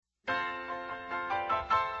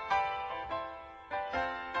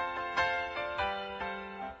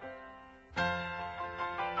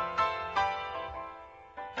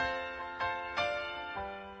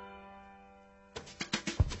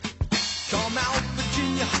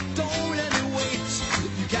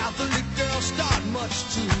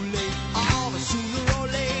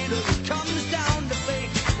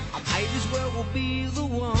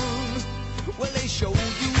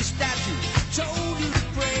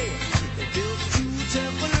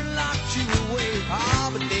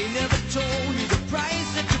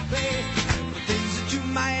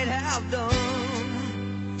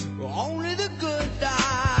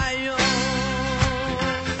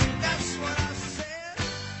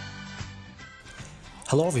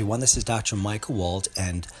Hello, everyone. This is Dr. Michael Wald,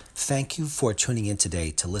 and thank you for tuning in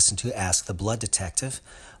today to listen to Ask the Blood Detective.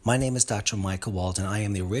 My name is Dr. Michael Wald, and I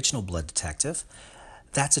am the original blood detective.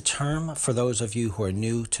 That's a term for those of you who are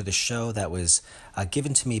new to the show that was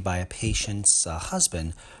given to me by a patient's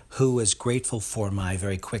husband who is grateful for my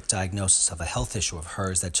very quick diagnosis of a health issue of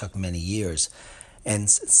hers that took many years. And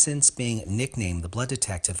since being nicknamed the blood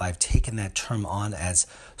detective, I've taken that term on as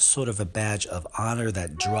sort of a badge of honor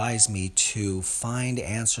that drives me to find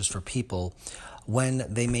answers for people when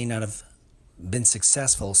they may not have been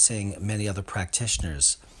successful seeing many other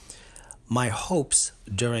practitioners. My hopes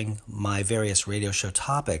during my various radio show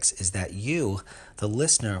topics is that you, the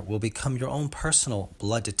listener, will become your own personal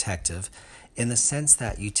blood detective in the sense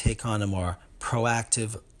that you take on a more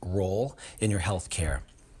proactive role in your health care.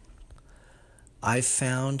 I've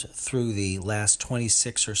found through the last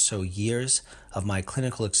 26 or so years of my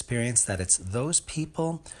clinical experience that it's those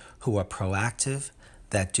people who are proactive,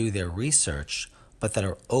 that do their research, but that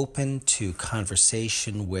are open to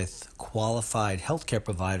conversation with qualified healthcare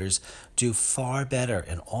providers do far better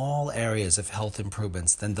in all areas of health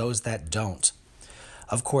improvements than those that don't.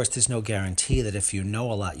 Of course, there's no guarantee that if you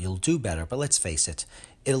know a lot, you'll do better, but let's face it,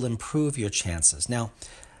 it'll improve your chances. Now,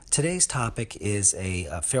 today's topic is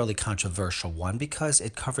a fairly controversial one because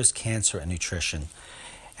it covers cancer and nutrition.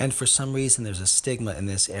 And for some reason, there's a stigma in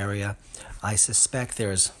this area. I suspect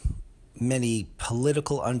there's many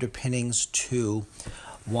political underpinnings to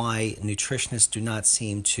why nutritionists do not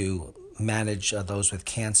seem to manage those with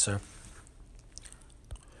cancer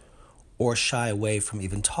or shy away from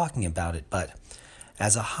even talking about it. But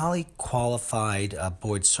as a highly qualified,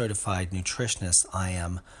 board-certified nutritionist, I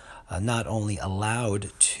am not only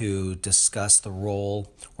allowed to discuss the role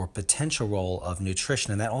or potential role of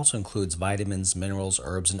nutrition, and that also includes vitamins, minerals,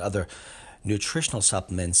 herbs, and other nutritional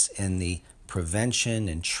supplements in the prevention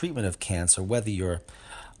and treatment of cancer, whether you're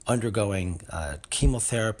undergoing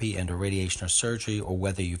chemotherapy and or radiation or surgery, or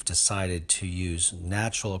whether you've decided to use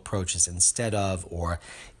natural approaches instead of, or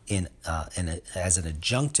as an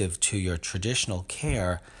adjunctive to your traditional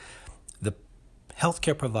care. The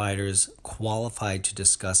healthcare providers qualified to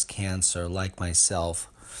discuss cancer, like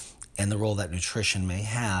myself, and the role that nutrition may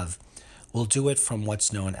have, will do it from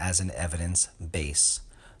what's known as an evidence base.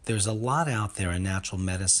 There's a lot out there in natural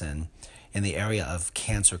medicine in the area of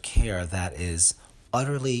cancer care that is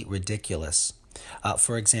utterly ridiculous.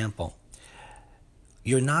 For example,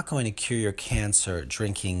 you're not going to cure your cancer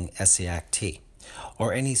drinking Essiac tea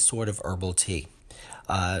or any sort of herbal tea.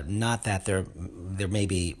 Not that there may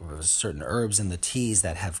be certain herbs in the teas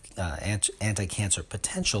that have anti-cancer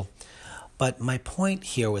potential, but my point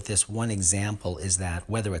here with this one example is that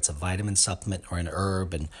whether it's a vitamin supplement or an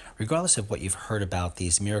herb, and regardless of what you've heard about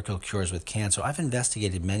these miracle cures with cancer, I've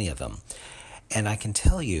investigated many of them. And I can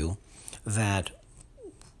tell you that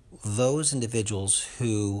those individuals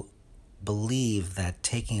who believe that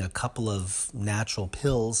taking a couple of natural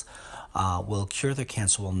pills will cure their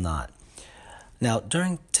cancer will not. Now,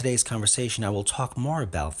 during today's conversation, I will talk more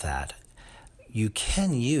about that. You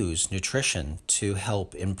can use nutrition to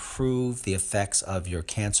help improve the effects of your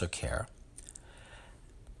cancer care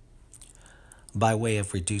by way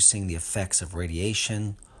of reducing the effects of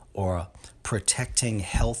radiation or protecting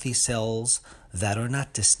healthy cells that are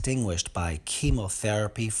not distinguished by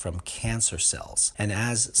chemotherapy from cancer cells. And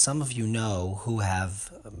as some of you know who have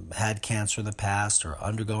had cancer in the past or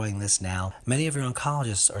undergoing this now, many of your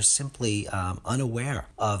oncologists are simply unaware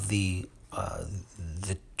of the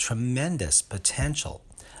tremendous potential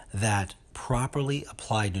that properly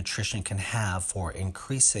applied nutrition can have for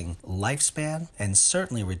increasing lifespan and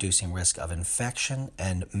certainly reducing risk of infection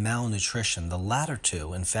and malnutrition. The latter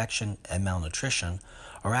two, infection and malnutrition,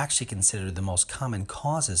 are actually considered the most common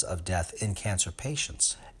causes of death in cancer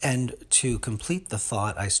patients. And to complete the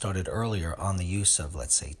thought I started earlier on the use of,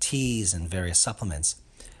 let's say, teas and various supplements,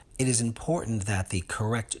 it is important that the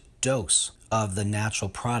correct dose of the natural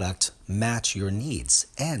product match your needs,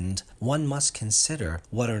 and one must consider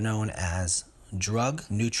what are known as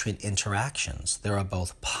drug-nutrient interactions. There are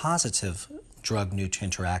both positive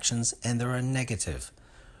drug-nutrient interactions and there are negative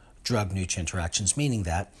drug-nutrient interactions, meaning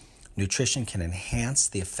that nutrition can enhance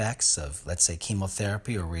the effects of, let's say,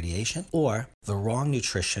 chemotherapy or radiation, or the wrong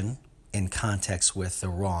nutrition in context with the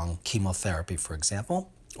wrong chemotherapy, for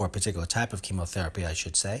example, or a particular type of chemotherapy, I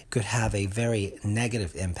should say, could have a very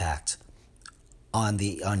negative impact on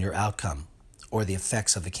your outcome or the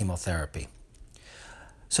effects of the chemotherapy.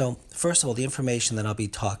 So, first of all, the information that I'll be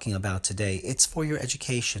talking about today, it's for your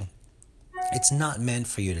education. It's not meant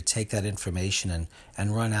for you to take that information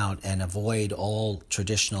and run out and avoid all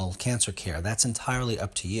traditional cancer care. That's entirely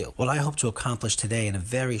up to you. What I hope to accomplish today in a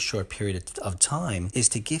very short period of time is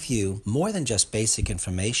to give you more than just basic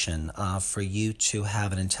information for you to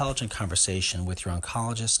have an intelligent conversation with your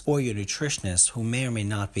oncologist or your nutritionist who may or may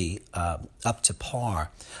not be up to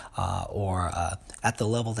par or at the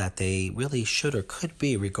level that they really should or could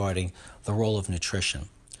be regarding the role of nutrition.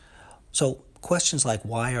 So, questions like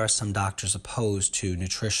why are some doctors opposed to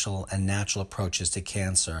nutritional and natural approaches to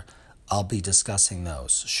cancer? I'll be discussing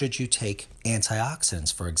those. Should you take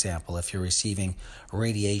antioxidants, for example, if you're receiving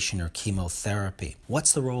radiation or chemotherapy?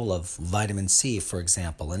 What's the role of vitamin C, for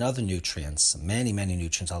example, and other nutrients? Many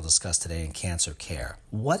nutrients I'll discuss today in cancer care.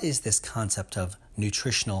 What is this concept of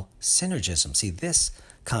nutritional synergism? See, this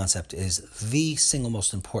concept is the single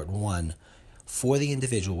most important one for the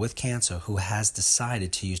individual with cancer who has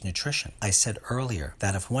decided to use nutrition. I said earlier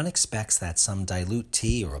that if one expects that some dilute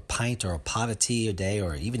tea or a pint or a pot of tea a day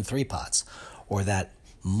or even 3 pots, or that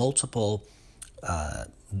multiple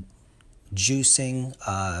juicing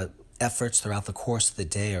efforts throughout the course of the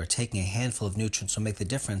day or taking a handful of nutrients will make the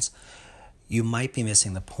difference, you might be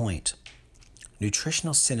missing the point.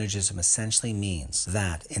 Nutritional synergism essentially means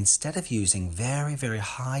that instead of using very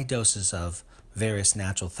high doses of various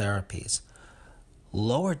natural therapies,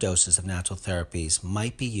 lower doses of natural therapies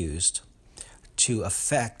might be used to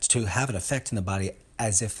have an effect in the body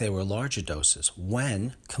as if they were larger doses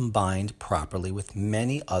when combined properly with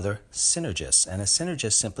many other synergists. And a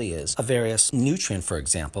synergist simply is a various nutrient, for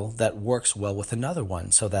example, that works well with another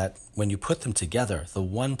one, so that when you put them together, the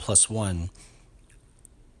 1 + 1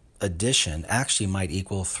 addition actually might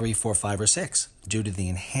equal 3, 4, 5, or 6 due to the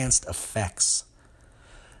enhanced effects.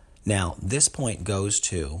 Now, this point goes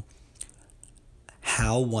to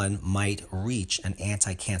how one might reach an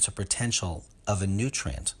anti-cancer potential of a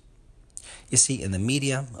nutrient. You see, in the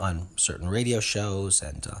media, on certain radio shows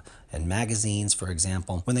and magazines, for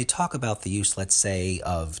example, when they talk about the use, let's say,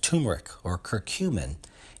 of turmeric or curcumin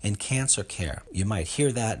in cancer care, you might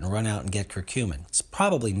hear that and run out and get curcumin. It's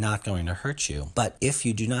probably not going to hurt you, but if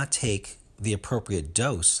you do not take the appropriate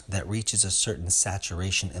dose that reaches a certain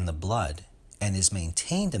saturation in the blood and is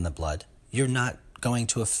maintained in the blood, you're not going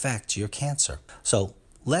to affect your cancer. So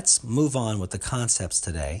let's move on with the concepts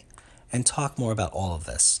today and talk more about all of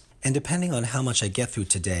this. And depending on how much I get through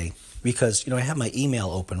today, because I have my email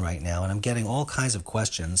open right now and I'm getting all kinds of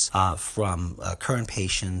questions from current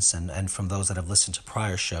patients and from those that have listened to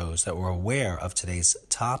prior shows that were aware of today's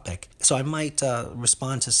topic. So I might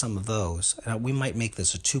respond to some of those. We might make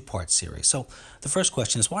this a 2-part series. So the first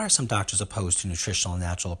question is, why are some doctors opposed to nutritional and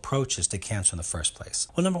natural approaches to cancer in the first place?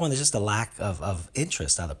 Well, number one, there's just a lack of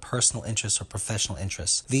interest, either personal interest or professional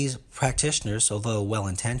interest. These practitioners, although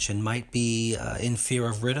well-intentioned, might be in fear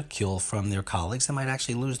of ridicule from their colleagues and might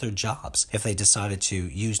actually lose their jobs if they decided to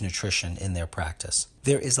use nutrition in their practice.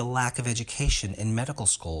 There is a lack of education in medical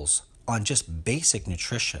schools on just basic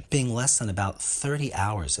nutrition, being less than about 30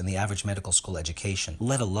 hours in the average medical school education,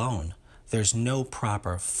 let alone there's no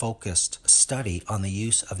proper focused study on the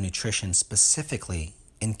use of nutrition specifically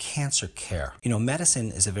in cancer care. Medicine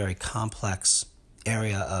is a very complex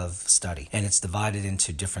area of study, and it's divided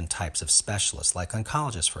into different types of specialists, like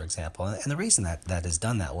oncologists, for example. And the reason that is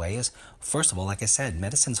done that way is, first of all, like I said,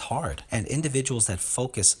 medicine's hard, and individuals that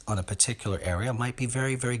focus on a particular area might be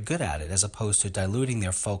very good at it, as opposed to diluting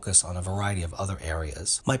their focus on a variety of other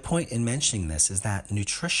areas. My point in mentioning this is that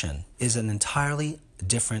nutrition is an entirely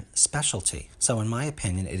different specialty. So in my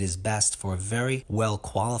opinion, it is best for a very well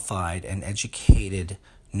qualified and educated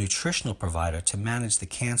nutritional provider to manage the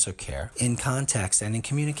cancer care in context and in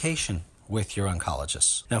communication with your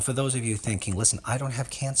oncologist. Now, for those of you thinking, listen, I don't have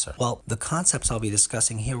cancer. Well, the concepts I'll be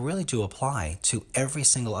discussing here really do apply to every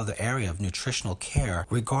single other area of nutritional care,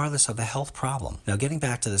 regardless of the health problem. Now, getting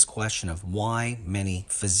back to this question of why many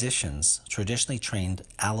physicians, traditionally trained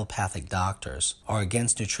allopathic doctors, are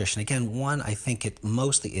against nutrition. Again, one, I think it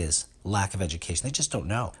mostly is lack of education. They just don't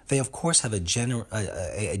know. They, of course, have a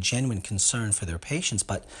genuine concern for their patients,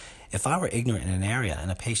 but if I were ignorant in an area and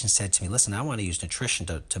a patient said to me, listen, I want to use nutrition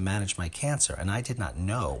to manage my cancer, and I did not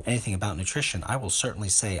know anything about nutrition, I will certainly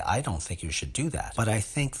say, I don't think you should do that. But I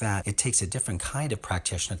think that it takes a different kind of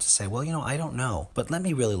practitioner to say, well, I don't know, but let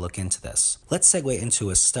me really look into this. Let's segue into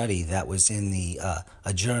a study that was in the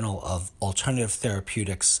a Journal of Alternative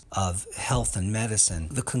Therapeutics of Health and Medicine.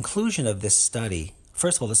 The conclusion of this study,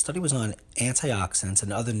 first of all, the study was on antioxidants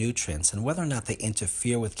and other nutrients and whether or not they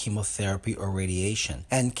interfere with chemotherapy or radiation.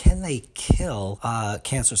 And can they kill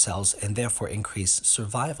cancer cells and therefore increase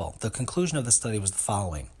survival? The conclusion of the study was the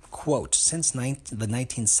following. quote, since the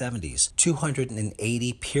 1970s,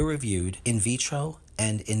 280 peer-reviewed in vitro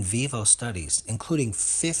and in vivo studies, including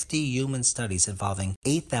 50 human studies involving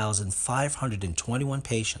 8,521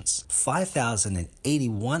 patients,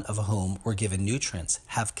 5,081 of whom were given nutrients,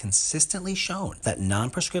 have consistently shown that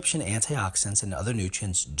non-prescription antioxidants and other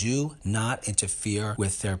nutrients do not interfere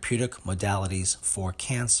with therapeutic modalities for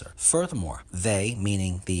cancer. Furthermore, they,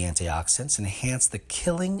 meaning the antioxidants, enhance the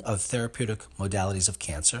killing of therapeutic modalities of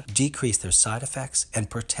cancer, decrease their side effects, and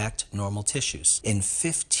protect normal tissues. In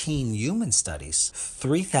 15 human studies,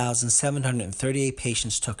 3,738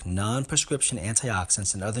 patients took non-prescription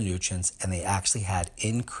antioxidants and other nutrients, and they actually had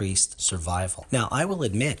increased survival. Now, I will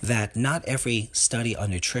admit that not every study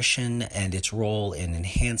on nutrition and its role in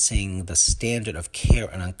enhancing the standard of care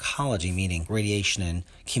in oncology, meaning radiation and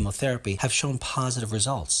chemotherapy, have shown positive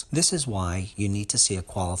results. This is why you need to see a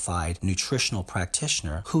qualified nutritional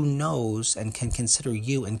practitioner who knows and can consider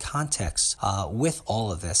you in context with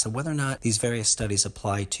all of this and whether or not these various studies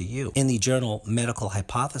apply to you. In the journal Medical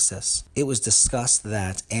Hypothesis, it was discussed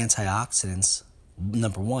that antioxidants,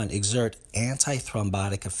 number one, exert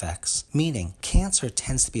antithrombotic effects, meaning cancer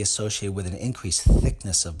tends to be associated with an increased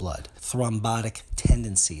thickness of blood, thrombotic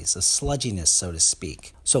tendencies, a sludginess, so to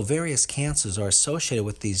speak. So various cancers are associated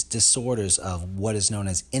with these disorders of what is known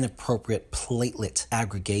as inappropriate platelet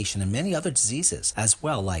aggregation and many other diseases as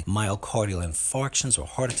well, like myocardial infarctions or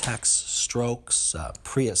heart attacks, strokes, a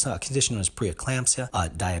condition known as preeclampsia,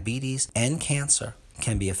 diabetes, and cancer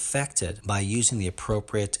can be affected by using the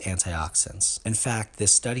appropriate antioxidants. In fact,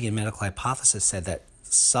 this study in Medical Hypothesis said that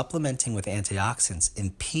supplementing with antioxidants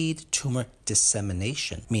impede tumor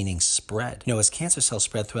dissemination, meaning spread. As cancer cells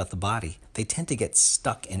spread throughout the body, they tend to get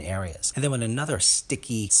stuck in areas. And then when another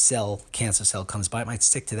sticky cancer cell comes by, it might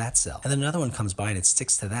stick to that cell. And then another one comes by and it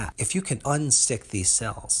sticks to that. If you can unstick these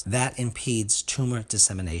cells, that impedes tumor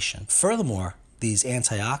dissemination. Furthermore, these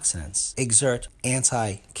antioxidants exert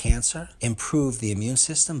anti-cancer, improve the immune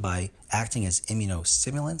system by acting as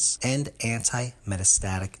immunostimulants, and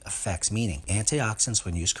anti-metastatic effects, meaning antioxidants,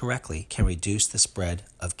 when used correctly, can reduce the spread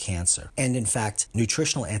of cancer. And in fact,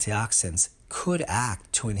 nutritional antioxidants could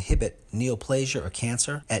act to inhibit neoplasia or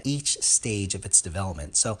cancer at each stage of its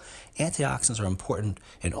development. So antioxidants are important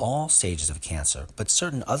in all stages of cancer, but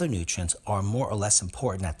certain other nutrients are more or less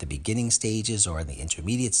important at the beginning stages or in the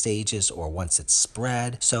intermediate stages or once it's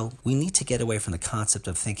spread. So we need to get away from the concept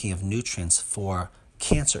of thinking of nutrients for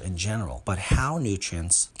cancer in general, but how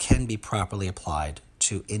nutrients can be properly applied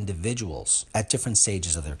to individuals at different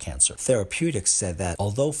stages of their cancer. Therapeutics said that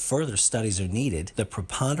although further studies are needed, the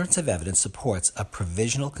preponderance of evidence supports a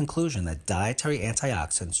provisional conclusion that dietary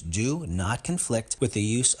antioxidants do not conflict with the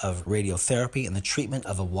use of radiotherapy in the treatment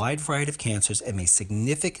of a wide variety of cancers and may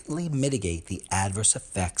significantly mitigate the adverse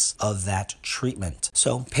effects of that treatment.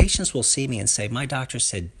 So patients will see me and say, my doctor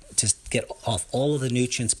said to get off all of the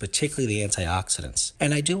nutrients, particularly the antioxidants.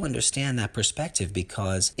 And I do understand that perspective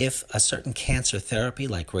because if a certain cancer therapy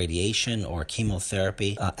like radiation or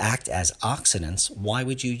chemotherapy act as oxidants, why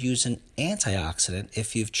would you use an antioxidant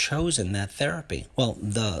if you've chosen that therapy? Well,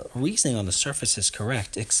 the reasoning on the surface is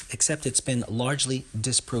correct, except it's been largely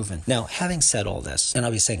disproven. Now, having said all this, and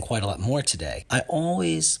I'll be saying quite a lot more today, I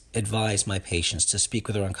always advise my patients to speak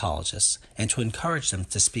with their oncologists and to encourage them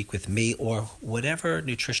to speak with me or whatever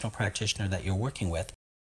nutritional practitioner that you're working with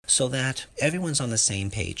so that everyone's on the same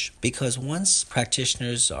page. Because once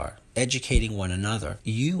practitioners are educating one another,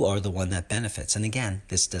 you are the one that benefits. And again,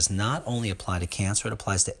 this does not only apply to cancer, it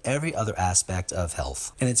applies to every other aspect of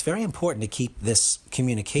health. And it's very important to keep this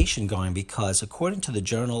communication going because according to the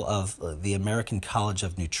Journal of the American College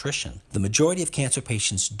of Nutrition, the majority of cancer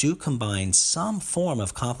patients do combine some form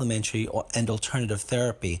of complementary and alternative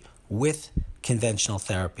therapy with conventional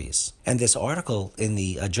therapies. And this article in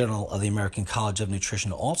the Journal of the American College of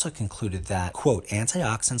Nutrition also concluded that, quote,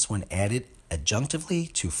 antioxidants when added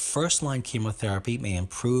adjunctively to first-line chemotherapy may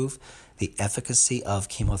improve the efficacy of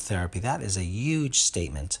chemotherapy. That is a huge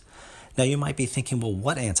statement. Now you might be thinking, well,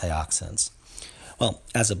 what antioxidants? Well,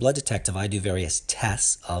 as a blood detective, I do various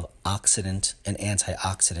tests of oxidant and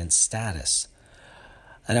antioxidant status.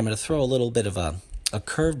 And I'm going to throw a little bit of a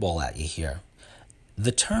curveball at you here.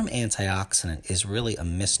 The term antioxidant is really a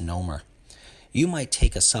misnomer. You might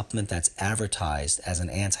take a supplement that's advertised as an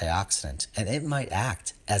antioxidant, and it might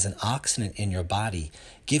act as an oxidant in your body,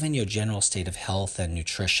 given your general state of health and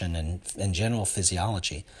nutrition and general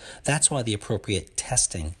physiology. That's why the appropriate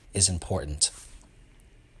testing is important.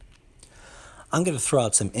 I'm going to throw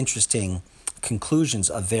out some interesting conclusions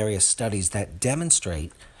of various studies that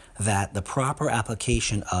demonstrate that the proper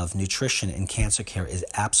application of nutrition in cancer care is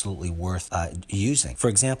absolutely worth using. For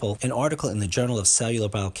example, an article in the Journal of Cellular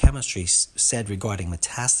Biochemistry said regarding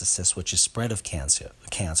metastasis, which is spread of cancer,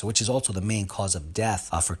 which is also the main cause of death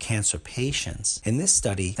for cancer patients. In this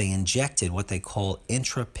study, they injected what they call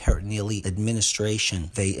intraperitoneal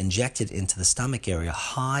administration. They injected into the stomach area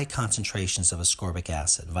high concentrations of ascorbic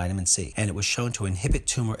acid, vitamin C, and it was shown to inhibit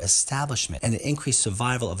tumor establishment and increase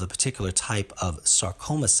survival of the particular type of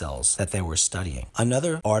sarcoma cells that they were studying.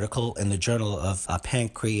 Another article in the Journal of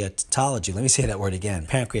Pancreatology, let me say that word again,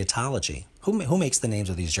 Pancreatology, who makes the names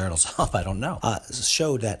of these journals up? I don't know.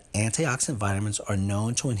 Showed that antioxidant vitamins are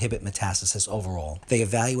known to inhibit metastasis overall. They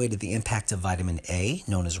evaluated the impact of vitamin A,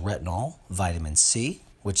 known as retinol, vitamin C,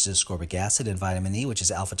 which is ascorbic acid, and vitamin E, which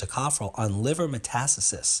is alpha tocopherol, on liver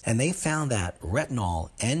metastasis. And they found that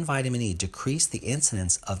retinol and vitamin E decreased the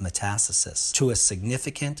incidence of metastasis to a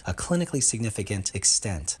clinically significant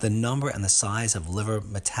extent. The number and the size of liver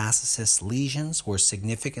metastasis lesions were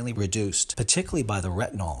significantly reduced, particularly by the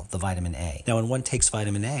retinol, the vitamin A. Now, when one takes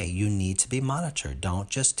vitamin A, you need to be monitored.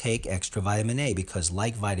 Don't just take extra vitamin A because,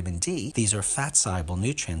 like vitamin D, these are fat-soluble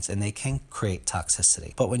nutrients and they can create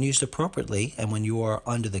toxicity. But when used appropriately and when you are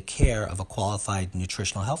under the care of a qualified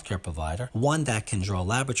nutritional healthcare provider, one that can draw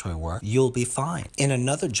laboratory work, you'll be fine. In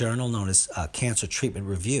another journal known as Cancer Treatment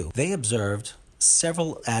Review, they observed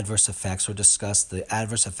several adverse effects or discussed the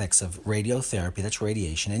adverse effects of radiotherapy, that's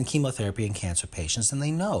radiation, and chemotherapy in cancer patients, and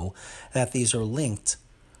they know that these are linked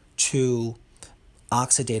to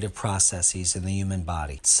oxidative processes in the human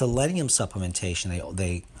body. Selenium supplementation,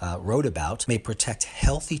 they wrote about, may protect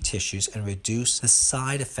healthy tissues and reduce the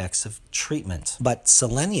side effects of treatment. But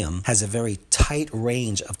selenium has a very tight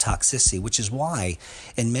range of toxicity, which is why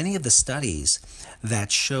in many of the studies that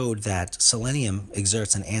showed that selenium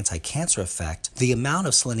exerts an anti-cancer effect, the amount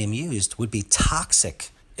of selenium used would be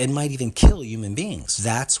toxic. It might even kill human beings.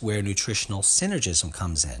 That's where nutritional synergism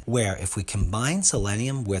comes in, where if we combine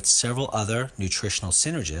selenium with several other nutritional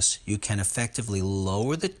synergists, you can effectively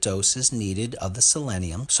lower the doses needed of the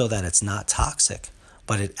selenium so that it's not toxic,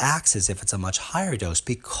 but it acts as if it's a much higher dose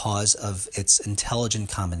because of its intelligent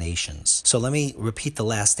combinations. So let me repeat the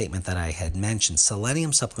last statement that I had mentioned.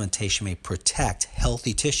 Selenium supplementation may protect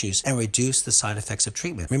healthy tissues and reduce the side effects of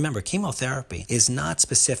treatment. Remember, chemotherapy is not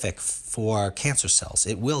specific for cancer cells.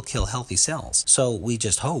 It will kill healthy cells. So we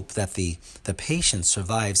just hope that the patient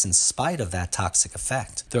survives in spite of that toxic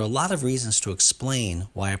effect. There are a lot of reasons to explain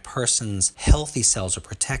why a person's healthy cells are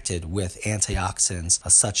protected with antioxidants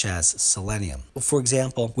such as selenium. For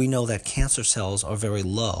example, we know that cancer cells are very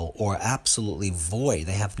low or absolutely void.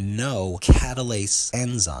 They have no catalase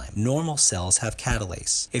enzyme. Normal cells have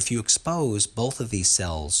catalase. If you expose both of these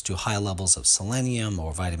cells to high levels of selenium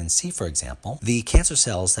or vitamin C, for example, the cancer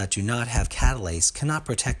cells that do not have catalase cannot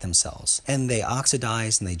protect themselves, and they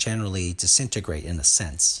oxidize and they generally disintegrate in a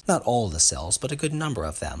sense. Not all the cells, but a good number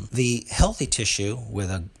of them. The healthy tissue with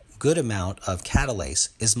a good amount of catalase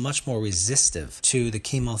is much more resistive to the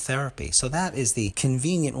chemotherapy. So that is the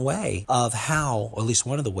convenient way of how, or at least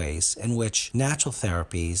one of the ways, in which natural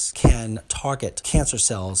therapies can target cancer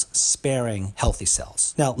cells, sparing healthy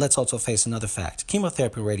cells. Now, let's also face another fact.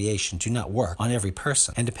 Chemotherapy and radiation do not work on every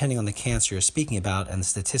person. And depending on the cancer you're speaking about and the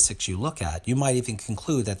statistics you look at, you might even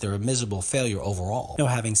conclude that they're a miserable failure overall. Now,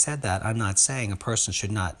 having said that, I'm not saying a person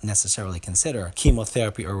should not necessarily consider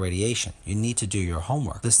chemotherapy or radiation. You need to do your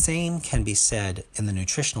homework. The same can be said in the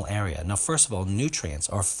nutritional area. Now, first of all, nutrients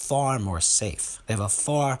are far more safe. They have a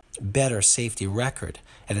far better safety record,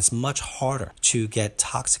 and it's much harder to get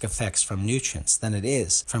toxic effects from nutrients than it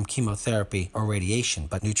is from chemotherapy or radiation.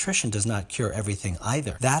 But nutrition does not cure everything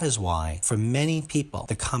either. That is why, for many people,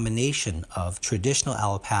 the combination of traditional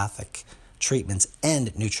allopathic treatments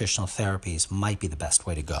and nutritional therapies might be the best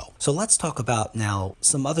way to go. So let's talk about now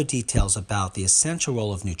some other details about the essential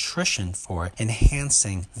role of nutrition for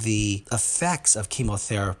enhancing the effects of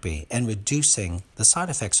chemotherapy and reducing the side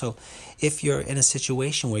effects. So if you're in a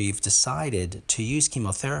situation where you've decided to use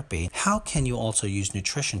chemotherapy, how can you also use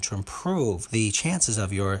nutrition to improve the chances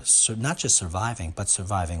of your not just surviving, but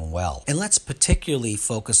surviving well? And let's particularly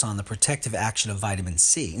focus on the protective action of vitamin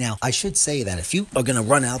C. Now, I should say that if you are going to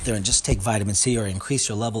run out there and just take vitamin C or increase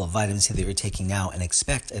your level of vitamin C that you're taking now and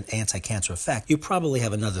expect an anti-cancer effect, you probably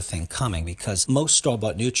have another thing coming, because most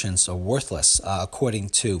store-bought nutrients are worthless, according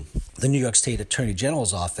to the New York State Attorney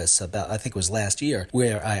General's office about, I think it was last year,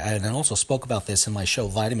 where I also spoke about this in my show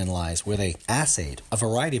Vitamin Lies, where they assayed a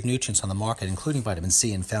variety of nutrients on the market, including vitamin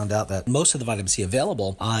C, and found out that most of the vitamin C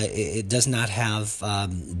available, it does not have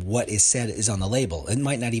what is said is on the label. It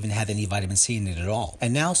might not even have any vitamin C in it at all.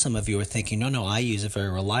 And now some of you are thinking, no, I use a very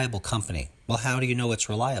reliable company Well, how do you know it's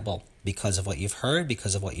reliable? Because of what you've heard,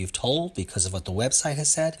 because of what you've told, because of what the website has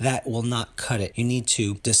said? That will not cut it. You need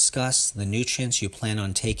to discuss the nutrients you plan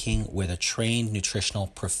on taking with a trained nutritional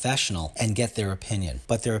professional and get their opinion.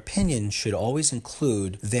 But their opinion should always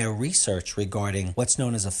include their research regarding what's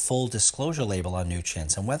known as a full disclosure label on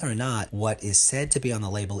nutrients and whether or not what is said to be on the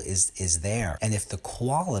label is there, and if the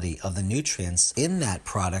quality of the nutrients in that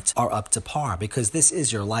product are up to par, because this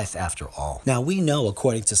is your life after all. Now, we know,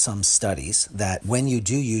 according to some studies, that when you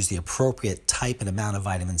do use the appropriate type and amount of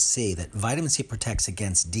vitamin C, that vitamin C protects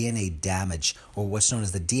against DNA damage, or what's known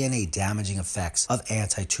as the DNA damaging effects of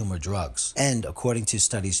anti-tumor drugs. And according to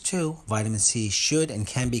studies too, vitamin C should and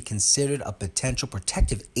can be considered a potential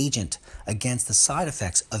protective agent against the side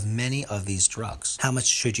effects of many of these drugs. How much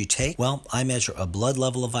should you take? Well, I measure a blood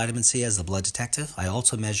level of vitamin C as the blood detective. I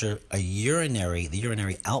also measure the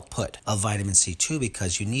urinary output of vitamin C too,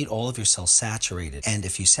 because you need all of your cells saturated. And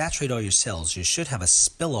if you saturate all your cells, you should have a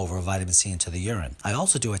spillover of vitamin C into the urine. I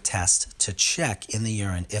also do a test to check in the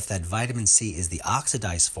urine if that vitamin C is the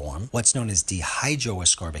oxidized form, what's known as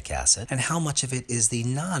dihydroascorbic acid, and how much of it is the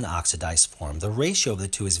non-oxidized form. The ratio of the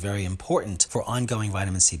two is very important for ongoing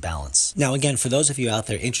vitamin C balance. Now, again, for those of you out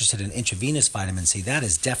there interested in intravenous vitamin C, that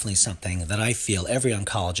is definitely something that I feel every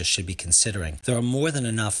oncologist should be considering. There are more than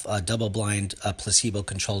enough double-blind,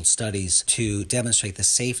 placebo-controlled studies to demonstrate the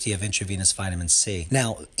safety of intravenous vitamin C.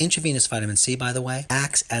 Now, intravenous vitamin C, by the way,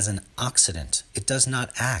 acts as an oxidant. It does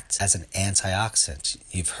not act as an antioxidant.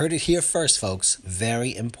 You've heard it here first, folks.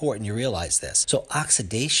 Very important you realize this. So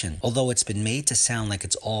oxidation, although it's been made to sound like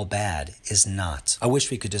it's all bad, is not. I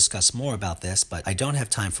wish we could discuss more about this, but I don't have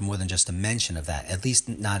time for more than just a mention of that, at least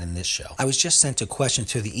not in this show. I was just sent a question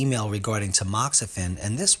through the email regarding tamoxifen,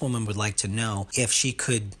 and this woman would like to know if she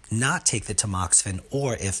could not take the tamoxifen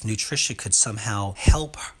or if nutrition could somehow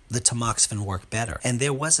help the tamoxifen work better. And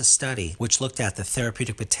there was a study which looked at the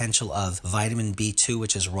therapeutic potential of vitamin B2,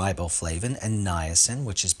 which is riboflavin, and niacin,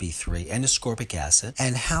 which is B3, and ascorbic acid,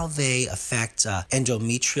 and how they affect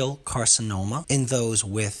endometrial carcinoma in those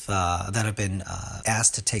with that have been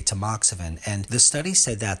asked to take tamoxifen. And the study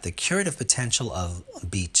said that the curative potential of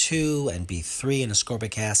B2 and B3 and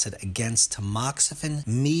ascorbic acid against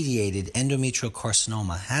tamoxifen-mediated endometrial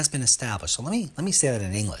carcinoma has been established. So let me say that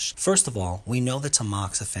in English. First of all, we know that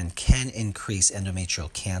tamoxifen can increase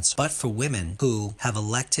endometrial cancer, but for women who have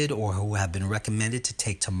elected or who have been recommended to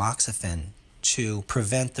take tamoxifen to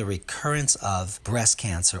prevent the recurrence of breast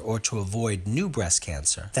cancer or to avoid new breast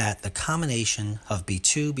cancer, that the combination of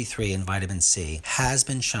B2, B3, and vitamin C has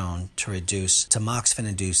been shown to reduce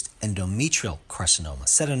tamoxifen-induced endometrial carcinoma.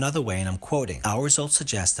 Said another way, and I'm quoting, our results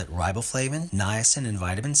suggest that riboflavin, niacin, and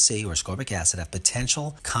vitamin C or ascorbic acid have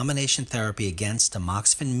potential combination therapy against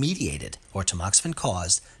tamoxifen-mediated or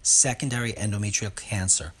tamoxifen-caused secondary endometrial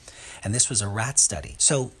cancer. And this was a rat study.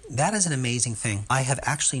 So that is an amazing thing. I have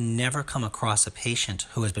actually never come across a patient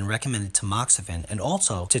who has been recommended tamoxifen and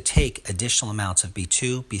also to take additional amounts of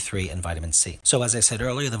B2, B3, and vitamin C. So as I said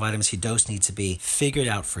earlier, the vitamin C dose needs to be figured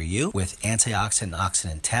out for you with antioxidant and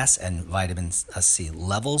oxidant tests and vitamin C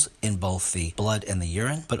levels in both the blood and the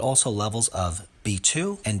urine, but also levels of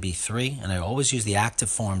B2 and B3, and I always use the active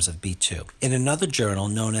forms of B2. In another journal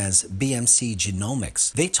known as BMC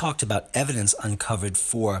Genomics, they talked about evidence uncovered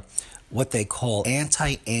for what they call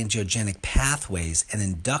anti-angiogenic pathways and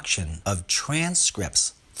induction of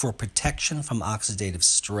transcripts for protection from oxidative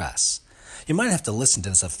stress. You might have to listen to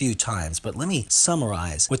this a few times, but let me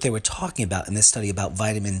summarize what they were talking about in this study about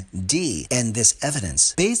vitamin D and this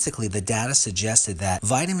evidence. Basically, the data suggested that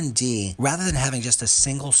vitamin D, rather than having just a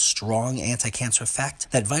single strong anti-cancer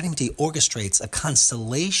effect, that vitamin D orchestrates a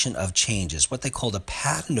constellation of changes, what they called a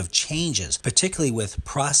pattern of changes, particularly with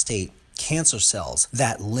prostate cancer cells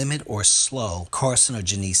that limit or slow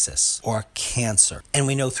carcinogenesis or cancer. And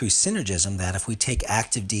we know through synergism that if we take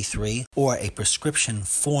active D3 or a prescription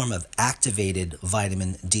form of activated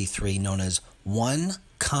vitamin D3 known as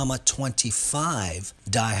 1,25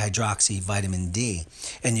 dihydroxy vitamin D,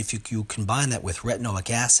 and if you combine that with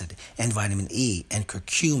retinoic acid and vitamin E and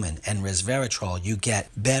curcumin and resveratrol, you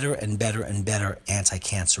get better and better and better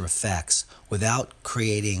anti-cancer effects without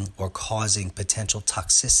creating or causing potential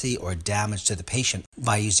toxicity or damage to the patient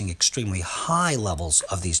by using extremely high levels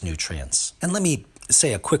of these nutrients. And let me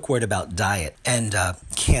say a quick word about diet and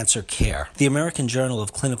cancer care. The American Journal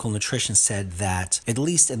of Clinical Nutrition said that, at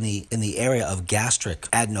least in the area of gastric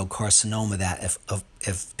adenocarcinoma, that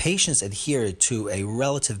if patients adhere to a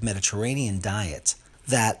relative Mediterranean diet,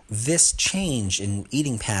 that this change in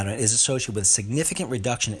eating pattern is associated with a significant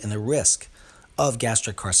reduction in the risk of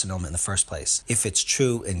gastric carcinoma in the first place. If it's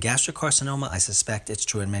true in gastric carcinoma, I suspect it's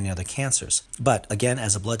true in many other cancers. But again,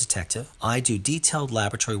 as a blood detective, I do detailed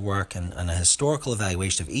laboratory work and a historical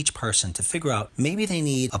evaluation of each person to figure out maybe they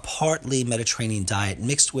need a partly Mediterranean diet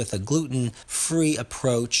mixed with a gluten-free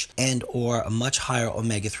approach and or a much higher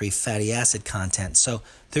omega-3 fatty acid content. So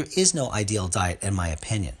there is no ideal diet in my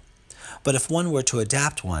opinion. But if one were to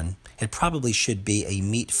adapt one, it probably should be a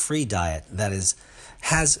meat-free diet that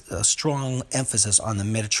has a strong emphasis on the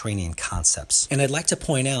Mediterranean concepts. And I'd like to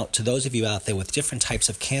point out to those of you out there with different types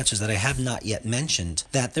of cancers that I have not yet mentioned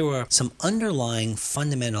that there are some underlying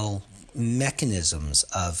fundamental mechanisms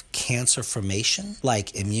of cancer formation,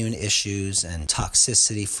 like immune issues and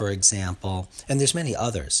toxicity, for example, and there's many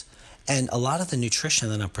others. And a lot of the nutrition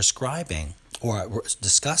that I'm prescribing or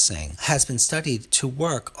discussing has been studied to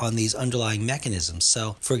work on these underlying mechanisms.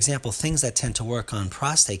 So, for example, things that tend to work on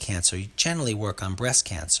prostate cancer generally work on breast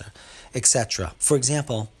cancer, etc. For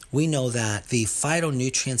example, we know that the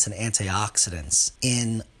phytonutrients and antioxidants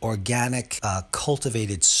in organic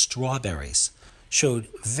cultivated strawberries showed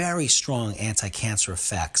very strong anti-cancer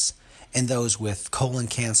effects in those with colon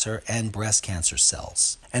cancer and breast cancer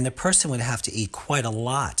cells. And a person would have to eat quite a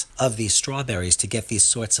lot of these strawberries to get these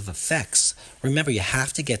sorts of effects. Remember, you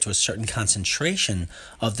have to get to a certain concentration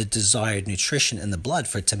of the desired nutrition in the blood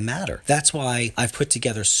for it to matter. That's why I've put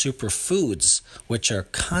together superfoods, which are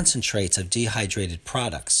concentrates of dehydrated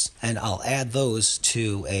products. And I'll add those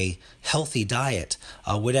to a healthy diet,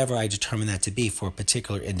 whatever I determine that to be for a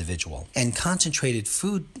particular individual. And concentrated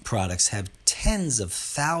food products have tens of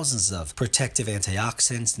thousands of protective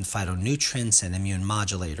antioxidants and phytonutrients and immune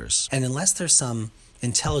modulators. And unless there's some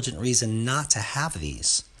intelligent reason not to have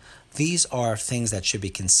these are things that should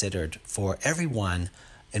be considered for everyone,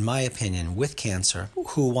 in my opinion, with cancer,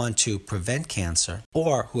 who want to prevent cancer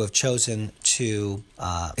or who have chosen to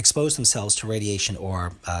expose themselves to radiation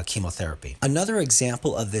or chemotherapy. Another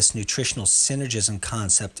example of this nutritional synergism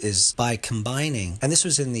concept is by combining, and this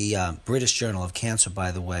was in the British Journal of Cancer,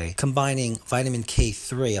 by the way, combining vitamin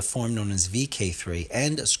K3, a form known as VK3,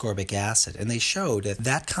 and ascorbic acid. And they showed that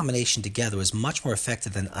that combination together was much more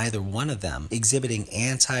effective than either one of them, exhibiting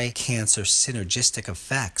anti-cancer synergistic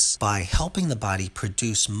effects by helping the body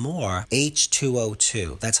produce more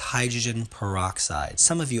H2O2. That's hydrogen peroxide.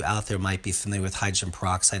 Some of you out there might be familiar with hydrogen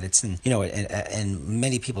peroxide. It's in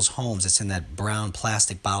many people's homes, it's in that brown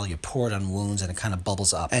plastic bottle. You pour it on wounds and it kind of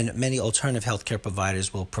bubbles up. And many alternative healthcare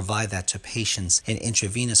providers will provide that to patients in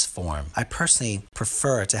intravenous form. I personally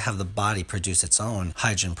prefer to have the body produce its own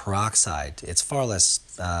hydrogen peroxide. It's far less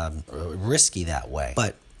risky that way.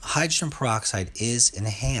 But hydrogen peroxide is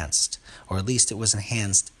enhanced, or at least it was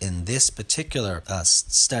enhanced in this particular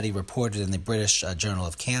study reported in the British Journal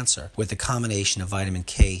of Cancer with the combination of vitamin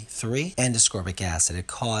K3 and ascorbic acid. It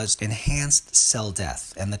caused enhanced cell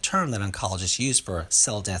death, and the term that oncologists use for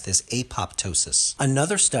cell death is apoptosis.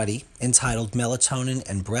 Another study entitled Melatonin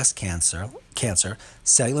and Breast Cancer,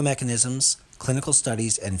 Cellular Mechanisms, Clinical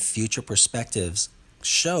Studies, and Future Perspectives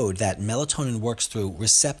showed that melatonin works through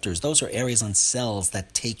receptors. Those are areas on cells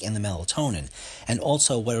that take in the melatonin, and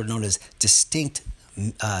also what are known as distinct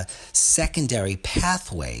secondary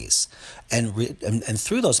pathways, and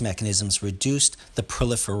through those mechanisms reduced the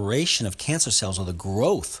proliferation of cancer cells or the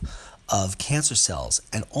growth of cancer cells,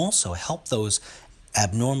 and also help those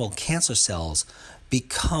abnormal cancer cells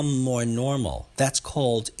become more normal. That's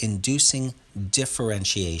called inducing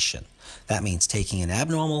differentiation. That means taking an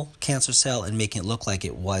abnormal cancer cell and making it look like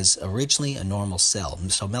it was originally a normal cell.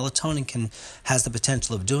 So melatonin has the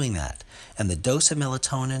potential of doing that. And the dose of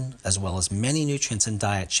melatonin, as well as many nutrients in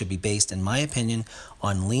diet, should be based, in my opinion,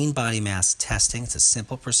 on lean body mass testing. It's a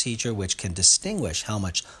simple procedure which can distinguish how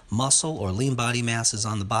much muscle or lean body mass is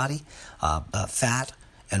on the body, fat,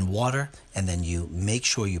 and water, and then you make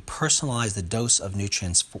sure you personalize the dose of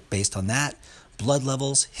nutrients based on that, blood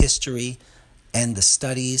levels, history, and the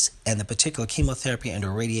studies, and the particular chemotherapy and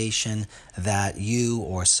or radiation that you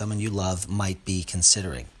or someone you love might be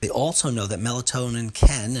considering. They also know that melatonin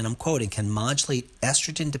can, and I'm quoting, can modulate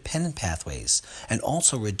estrogen-dependent pathways and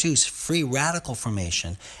also reduce free radical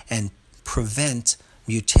formation and prevent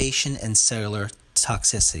mutation and cellular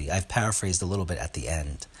toxicity. I've paraphrased a little bit at the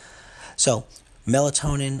end. So,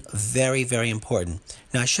 melatonin, very, very important.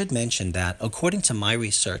 Now, I should mention that according to my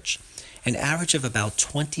research, an average of about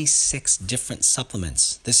 26 different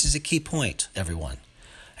supplements, this is a key point, everyone,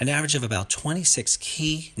 an average of about 26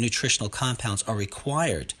 key nutritional compounds are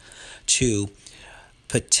required to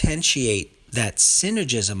potentiate that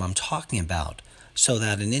synergism I'm talking about so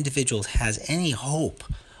that an individual has any hope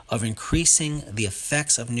of increasing the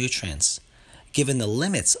effects of nutrients given the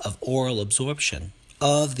limits of oral absorption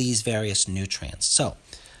of these various nutrients. So,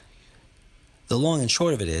 the long and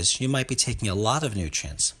short of it is you might be taking a lot of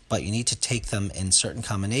nutrients, but you need to take them in certain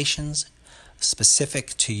combinations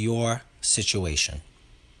specific to your situation.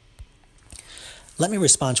 Let me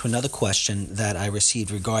respond to another question that I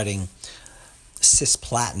received regarding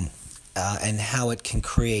cisplatin and how it can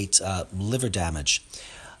create liver damage.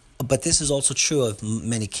 But this is also true of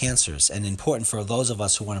many cancers, and important for those of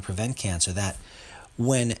us who want to prevent cancer, that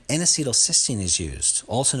when N-acetylcysteine is used,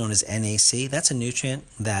 also known as NAC, that's a nutrient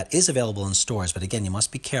that is available in stores, but again, you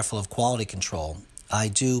must be careful of quality control. I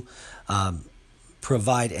do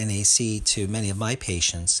provide NAC to many of my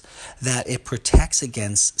patients, that it protects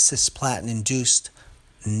against cisplatin-induced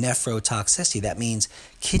nephrotoxicity. That means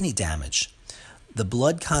kidney damage. The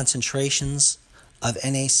blood concentrations of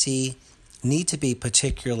NAC need to be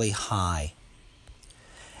particularly high.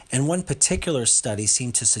 And one particular study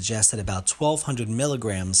seemed to suggest that about 1,200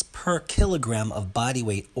 milligrams per kilogram of body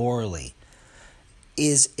weight orally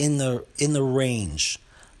is in the range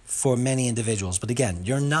for many individuals. But again,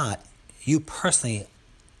 you personally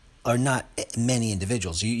are not many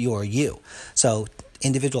individuals. You are you. So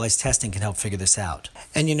individualized testing can help figure this out.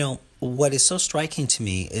 And what is so striking to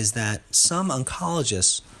me is that some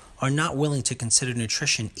oncologists are not willing to consider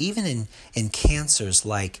nutrition even in cancers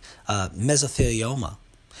like mesothelioma,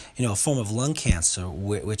 a form of lung cancer,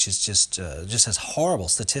 which is just has horrible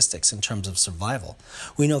statistics in terms of survival.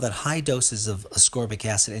 We know that high doses of ascorbic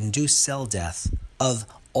acid induce cell death of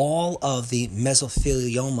all of the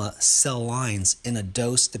mesothelioma cell lines in a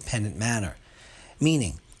dose-dependent manner,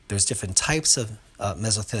 meaning there's different types of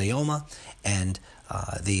mesothelioma, and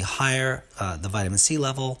the higher the vitamin C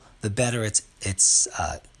level, the better its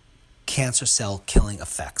cancer cell killing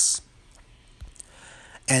effects.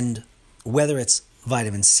 And whether it's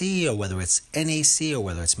vitamin C or whether it's NAC or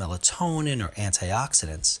whether it's melatonin or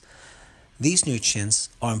antioxidants, these nutrients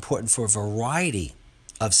are important for a variety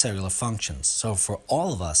of cellular functions. So for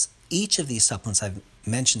all of us, each of these supplements I've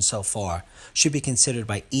mentioned so far should be considered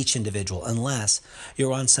by each individual, unless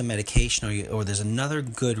you're on some medication or there's another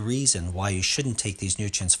good reason why you shouldn't take these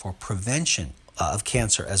nutrients for prevention of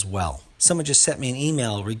cancer as well. Someone just sent me an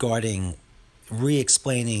email regarding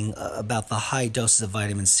re-explaining about the high doses of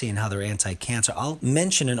vitamin C and how they're anti-cancer. I'll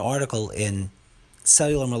mention an article in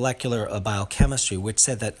Cellular Molecular Biochemistry which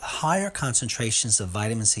said that higher concentrations of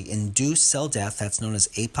vitamin C induce cell death, that's known as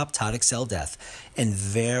apoptotic cell death, in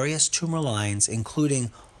various tumor lines,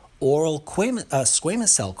 including oral squamous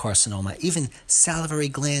cell carcinoma, even salivary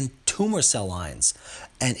gland tumor cell lines.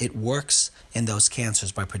 And it works in those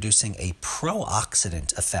cancers by producing a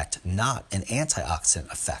pro-oxidant effect, not an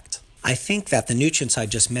antioxidant effect. I think that the nutrients I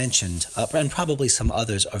just mentioned, and probably some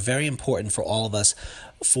others, are very important for all of us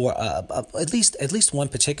for at least one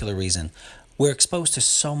particular reason. We're exposed to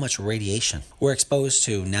so much radiation. We're exposed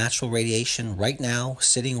to natural radiation right now,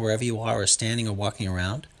 sitting wherever you are or standing or walking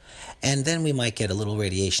around. And then we might get a little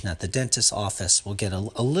radiation at the dentist's office. We'll get a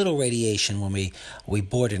little radiation when we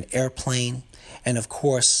board an airplane. And of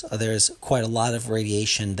course, there's quite a lot of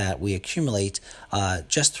radiation that we accumulate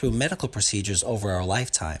just through medical procedures over our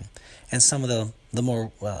lifetime. And some of the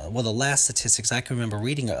last statistics I can remember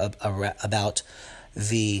reading about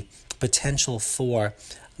the potential for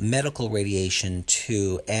medical radiation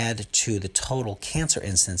to add to the total cancer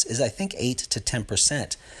incidence is, I think, 8 to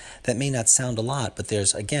 10%. That may not sound a lot, but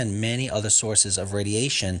there's, again, many other sources of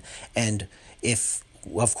radiation. And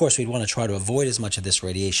of course, we'd want to try to avoid as much of this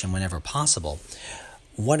radiation whenever possible.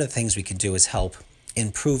 One of the things we can do is help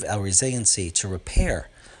improve our resiliency to repair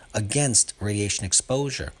against radiation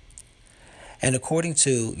exposure. And according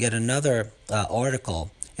to yet another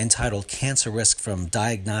article entitled Cancer Risk from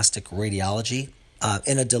Diagnostic Radiology,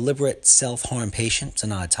 in a deliberate self-harm patient, it's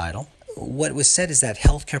an odd title, what was said is that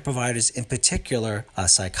healthcare providers, in particular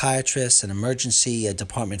psychiatrists and emergency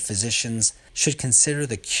department physicians, should consider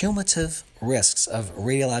the cumulative risks of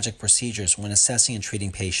radiologic procedures when assessing and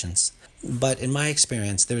treating patients. But in my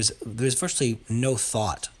experience, there's virtually no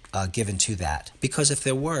thought given to that. Because if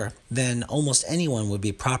there were, then almost anyone would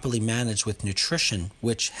be properly managed with nutrition,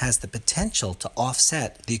 which has the potential to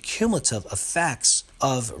offset the cumulative effects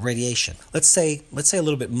of radiation. Let's say a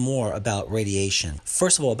little bit more about radiation.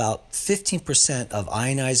 First of all, about 15% of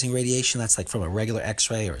ionizing radiation, that's like from a regular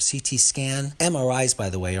X-ray or a CT scan. MRIs, by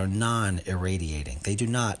the way, are non-irradiating. They do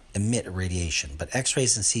not emit radiation, but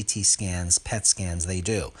X-rays and CT scans, PET scans, they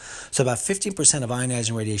do. So about 15% of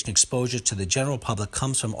ionizing radiation exposure to the general public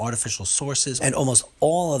comes from artificial sources, and almost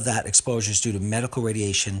all of that exposure is due to medical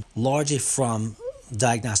radiation, largely from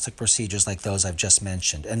diagnostic procedures like those I've just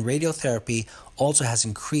mentioned. And radiotherapy also has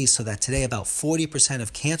increased so that today about 40%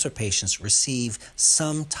 of cancer patients receive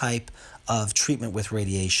some type of treatment with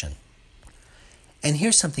radiation. And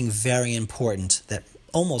here's something very important that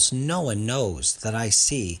almost no one knows that I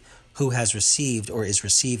see who has received or is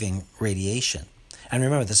receiving radiation. And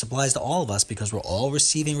remember, this applies to all of us because we're all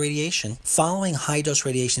receiving radiation. Following high-dose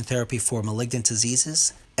radiation therapy for malignant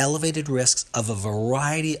diseases, elevated risks of a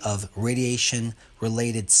variety of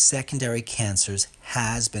radiation-related secondary cancers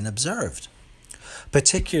has been observed,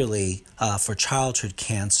 particularly for childhood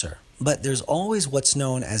cancer. But there's always what's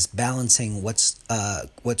known as balancing what's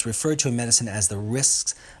referred to in medicine as the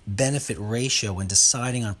risks-benefit ratio when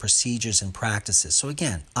deciding on procedures and practices. So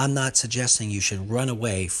again, I'm not suggesting you should run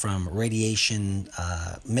away from radiation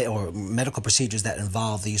or medical procedures that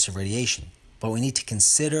involve the use of radiation. But we need to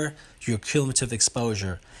consider your cumulative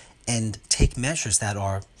exposure and take measures that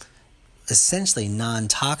are essentially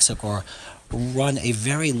non-toxic or run a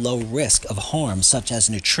very low risk of harm, such as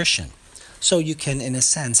nutrition. So you can, in a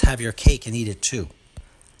sense, have your cake and eat it too.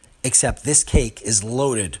 Except this cake is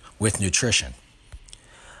loaded with nutrition.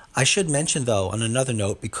 I should mention, though, on another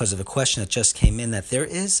note, because of a question that just came in, that there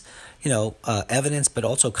is, evidence, but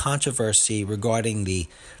also controversy regarding the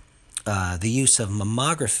use of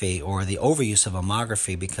mammography or the overuse of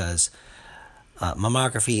mammography, because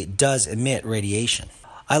mammography does emit radiation.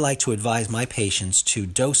 I like to advise my patients to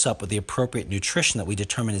dose up with the appropriate nutrition that we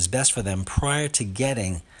determine is best for them prior to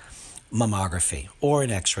getting mammography or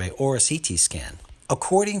an X-ray or a CT scan.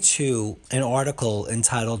 According to an article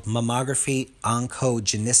entitled Mammography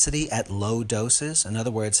Oncogenicity at Low Doses, in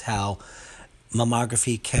other words, how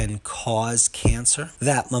mammography can cause cancer,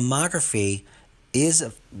 that mammography is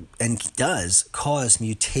and does cause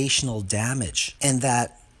mutational damage, and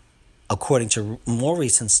that according to more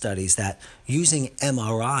recent studies, that using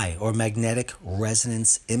MRI or magnetic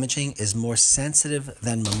resonance imaging is more sensitive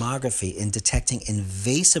than mammography in detecting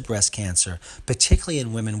invasive breast cancer, particularly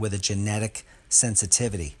in women with a genetic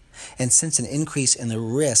sensitivity. And since an increase in the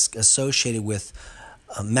risk associated with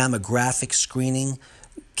mammographic screening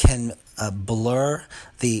can blur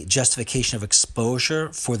the justification of exposure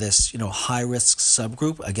for this, high-risk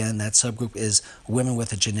subgroup, again, that subgroup is women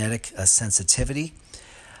with a genetic sensitivity,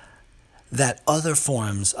 that other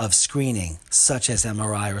forms of screening, such as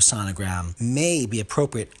MRI or sonogram, may be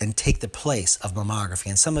appropriate and take the place of mammography.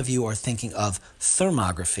 And some of you are thinking of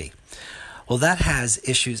thermography. Well, that has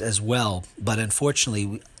issues as well, but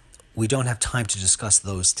unfortunately, we don't have time to discuss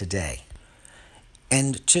those today.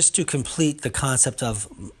 And just to complete the concept of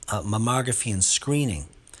mammography and screening,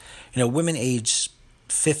 women aged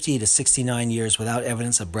 50 to 69 years without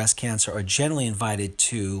evidence of breast cancer are generally invited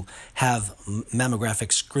to have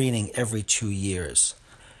mammographic screening every 2 years.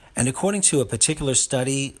 And according to a particular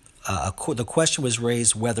study, the question was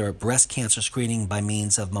raised whether breast cancer screening by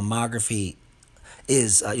means of mammography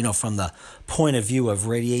is, from the point of view of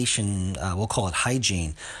radiation, we'll call it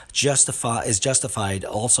hygiene, is justified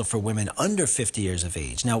also for women under 50 years of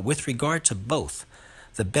age. Now, with regard to both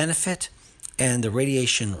the benefit and the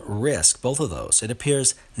radiation risk, both of those, it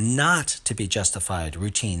appears not to be justified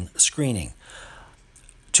routine screening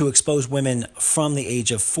to expose women from the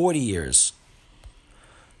age of 40 years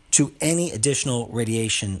to any additional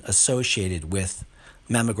radiation associated with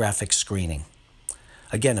mammographic screening.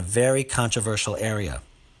 Again, a very controversial area.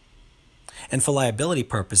 And for liability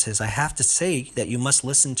purposes, I have to say that you must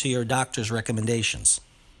listen to your doctor's recommendations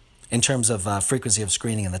in terms of frequency of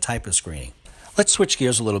screening and the type of screening. Let's switch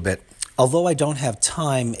gears a little bit. Although I don't have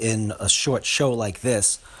time in a short show like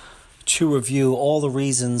this to review all the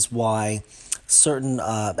reasons why certain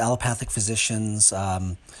allopathic physicians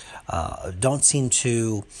don't seem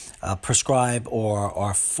to prescribe or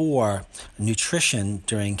are for nutrition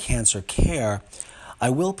during cancer care, I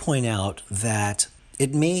will point out that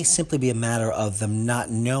it may simply be a matter of them not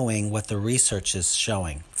knowing what the research is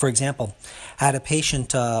showing. For example, I had a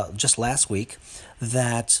patient just last week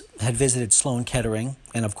that had visited Sloan Kettering,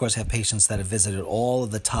 and of course have patients that have visited all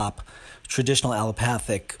of the top traditional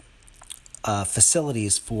allopathic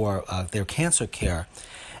facilities for their cancer care.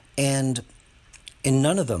 And in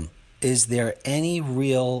none of them is there any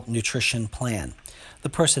real nutrition plan. The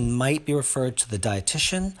person might be referred to the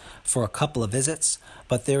dietitian for a couple of visits,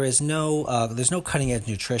 but there's no cutting-edge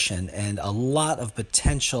nutrition, and a lot of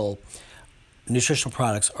potential nutritional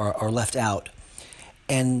products are left out.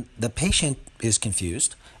 And the patient is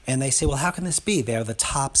confused, and they say, well, how can this be? They're the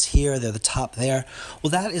tops here, they're the top there. Well,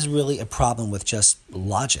 that is really a problem with just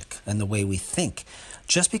logic and the way we think.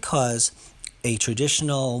 Just because a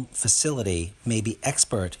traditional facility may be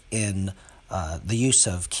expert in the use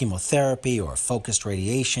of chemotherapy or focused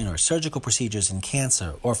radiation or surgical procedures in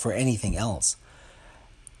cancer or for anything else,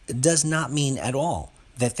 it does not mean at all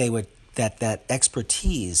that that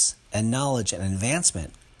expertise and knowledge and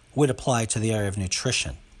advancement would apply to the area of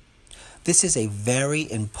nutrition. This is a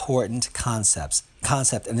very important concept,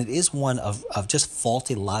 and it is one of just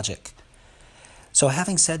faulty logic. So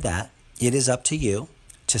having said that, it is up to you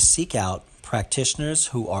to seek out practitioners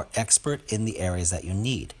who are expert in the areas that you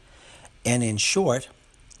need. And in short,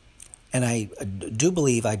 and I do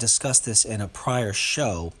believe I discussed this in a prior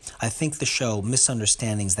show, I think the show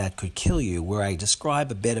Misunderstandings That Could Kill You, where I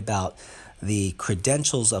describe a bit about the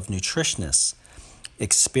credentials of nutritionists.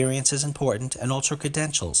 Experience is important, and also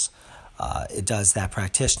credentials. Does that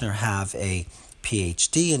practitioner have a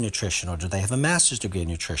PhD in nutrition, or do they have a master's degree in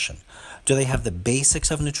nutrition? Do they have the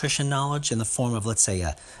basics of nutrition knowledge in the form of, let's say,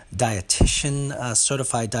 a dietitian,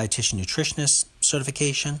 certified dietitian nutritionist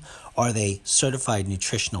certification? Are they certified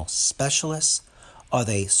nutritional specialists? Are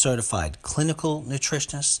they certified clinical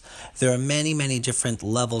nutritionists? There are many, many different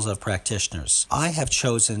levels of practitioners. I have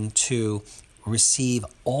chosen to receive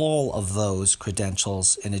all of those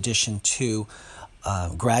credentials in addition to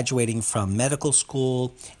graduating from medical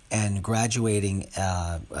school and graduating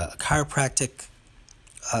chiropractic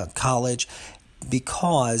college,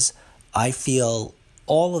 because I feel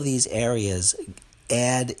all of these areas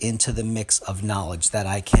add into the mix of knowledge that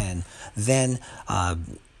I can then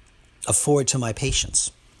afford to my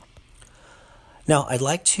patients. Now, I'd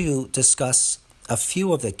like to discuss a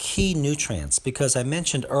few of the key nutrients, because I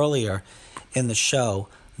mentioned earlier in the show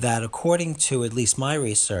that according to at least my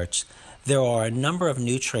research, there are a number of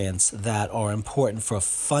nutrients that are important for a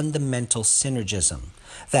fundamental synergism,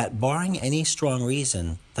 that barring any strong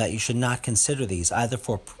reason that you should not consider these, either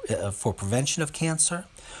for prevention of cancer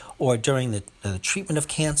or during the treatment of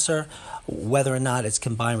cancer, whether or not it's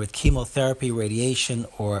combined with chemotherapy, radiation,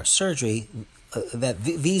 or surgery,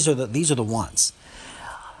 these are the ones.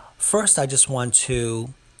 First, I just want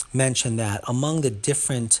to mention that among the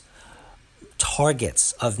different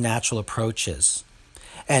targets of natural approaches,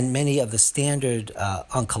 and many of the standard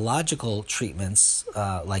oncological treatments,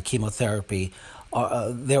 like chemotherapy,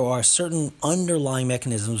 there are certain underlying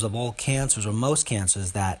mechanisms of all cancers, or most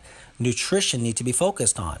cancers, that nutrition need to be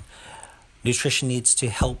focused on. Nutrition needs to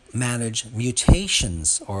help manage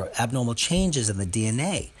mutations or abnormal changes in the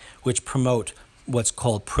DNA, which promote what's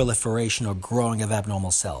called proliferation or growing of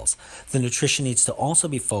abnormal cells. The nutrition needs to also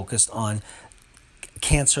be focused on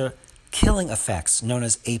cancer killing effects known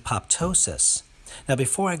as apoptosis. Now,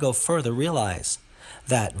 before I go further, realize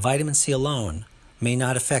that vitamin C alone may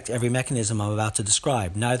not affect every mechanism I'm about to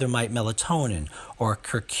describe. Neither might melatonin or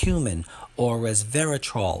curcumin or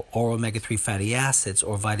resveratrol or omega-3 fatty acids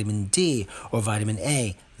or vitamin D or vitamin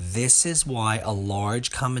A. This is why a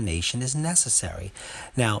large combination is necessary.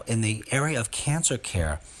 Now, in the area of cancer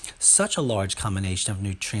care, such a large combination of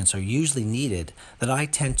nutrients are usually needed that I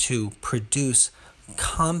tend to produce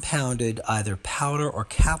compounded either powder or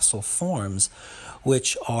capsule forms,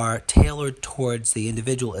 which are tailored towards the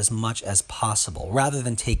individual as much as possible, rather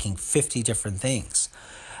than taking 50 different things.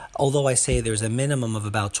 Although I say there's a minimum of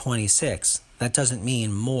about 26, that doesn't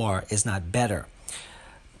mean more is not better.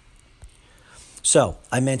 So,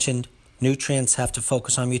 I mentioned nutrients have to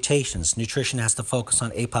focus on mutations. Nutrition has to focus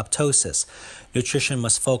on apoptosis. Nutrition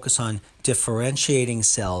must focus on differentiating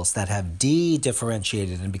cells that have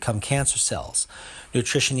de-differentiated and become cancer cells.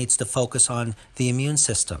 Nutrition needs to focus on the immune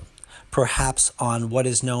system, perhaps on what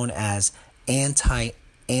is known as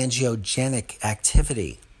anti-angiogenic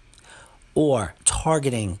activity, or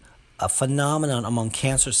targeting a phenomenon among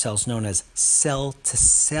cancer cells known as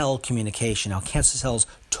cell-to-cell communication. How cancer cells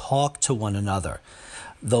talk to one another.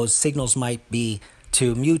 Those signals might be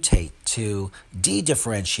to mutate, to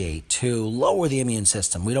de-differentiate, to lower the immune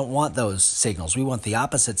system. We don't want those signals. We want the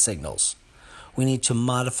opposite signals. We need to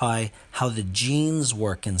modify how the genes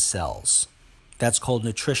work in cells. That's called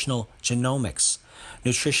nutritional genomics.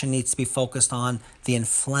 Nutrition needs to be focused on the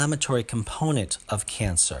inflammatory component of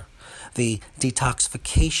cancer, the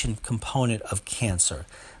detoxification component of cancer,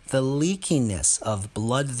 the leakiness of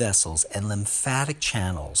blood vessels and lymphatic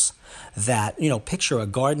channels that, picture a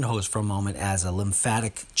garden hose for a moment as a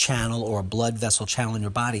lymphatic channel or a blood vessel channel in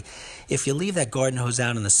your body. If you leave that garden hose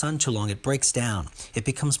out in the sun too long, it breaks down. It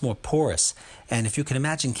becomes more porous. And if you can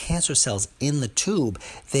imagine cancer cells in the tube,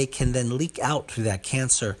 they can then leak out through that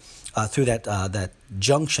cancer, through that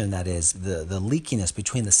junction, that is, the leakiness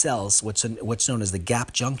between the cells, what's known as the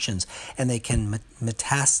gap junctions, and they can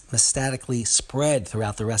metastatically spread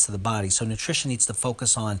throughout the rest of the body. So nutrition needs to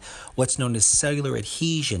focus on what's known as cellular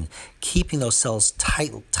adhesion, keeping those cells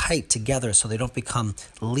tight together so they don't become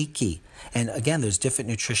leaky. And again, there's different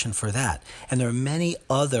nutrition for that. And there are many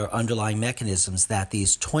other underlying mechanisms that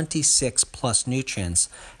these 26 plus nutrients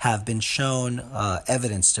have been shown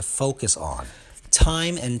evidence to focus on.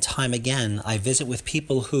 Time and time again, I visit with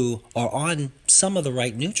people who are on some of the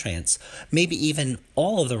right nutrients, maybe even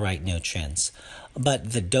all of the right nutrients,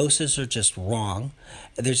 but the doses are just wrong.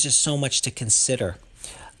 There's just so much to consider,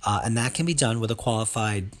 and that can be done with a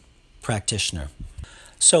qualified practitioner.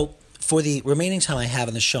 So for the remaining time I have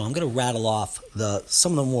in the show, I'm going to rattle off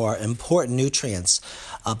some of the more important nutrients,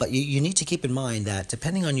 but you need to keep in mind that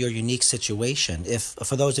depending on your unique situation, if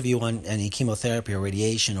for those of you on any chemotherapy or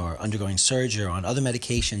radiation or undergoing surgery or on other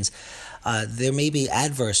medications, there may be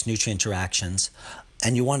adverse nutrient interactions,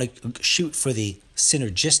 and you want to shoot for the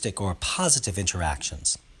synergistic or positive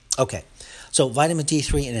interactions. Okay, so vitamin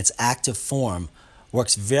D3 in its active form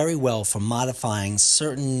works very well for modifying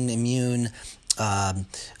certain immune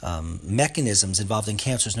mechanisms involved in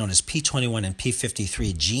cancers known as P21 and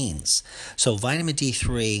P53 genes. So vitamin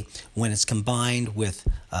D3, when it's combined with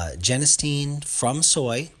genistein from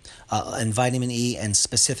soy and vitamin E and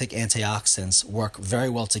specific antioxidants, work very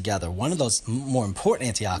well together. One of those more important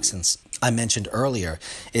antioxidants I mentioned earlier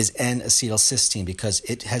is N-acetylcysteine, because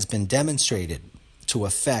it has been demonstrated to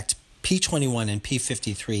affect P21 and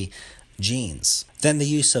P53 genes. Then the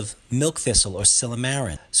use of milk thistle or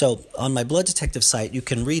silymarin. So on my Blood Detective site, you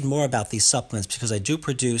can read more about these supplements because I do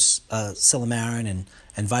produce silymarin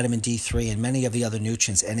and vitamin D3 and many of the other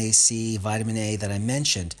nutrients, NAC, vitamin A that I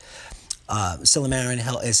mentioned. Silymarin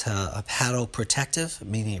is hepatoprotective,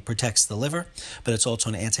 meaning it protects the liver, but it's also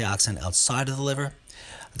an antioxidant outside of the liver.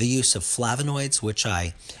 The use of flavonoids, which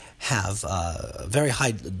I have very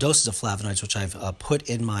high doses of flavonoids, which I've put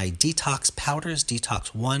in my detox powders,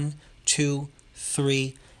 detox 1, 2,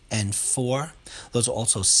 3, and 4. Those are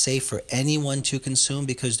also safe for anyone to consume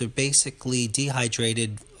because they're basically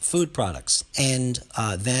dehydrated food products. And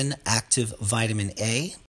then active vitamin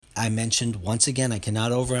A. I mentioned, once again, I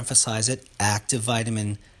cannot overemphasize it, active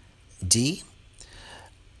vitamin D.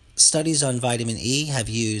 Studies on vitamin E have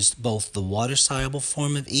used both the water-soluble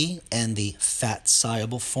form of E and the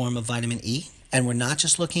fat-soluble form of vitamin E. And we're not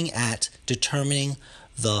just looking at determining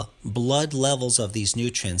the blood levels of these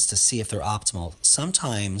nutrients to see if they're optimal.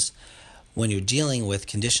 Sometimes when you're dealing with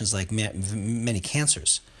conditions like many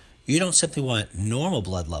cancers, you don't simply want normal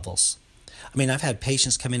blood levels. I mean, I've had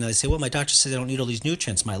patients come in and they say, well, my doctor says I don't need all these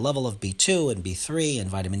nutrients. My level of B2 and B3 and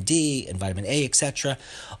vitamin D and vitamin A, etc.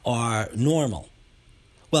 are normal.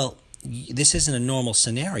 Well, this isn't a normal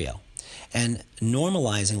scenario. And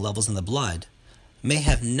normalizing levels in the blood may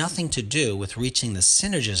have nothing to do with reaching the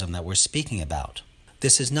synergism that we're speaking about.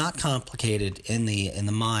 This is not complicated in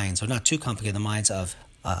the minds, or not too complicated in the minds of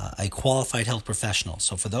a qualified health professional.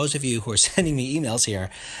 So for those of you who are sending me emails here,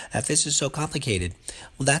 that this is so complicated,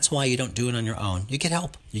 well, that's why you don't do it on your own. You get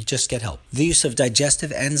help. You just get help. The use of digestive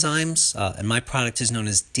enzymes, and my product is known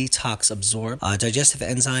as Detox Absorb. Digestive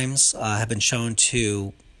enzymes have been shown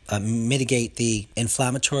to mitigate the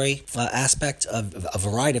inflammatory aspect of a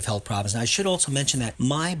variety of health problems. And I should also mention that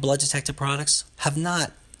my Blood Detective products have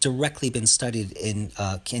not directly been studied in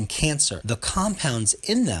cancer. The compounds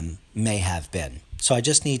in them may have been. So I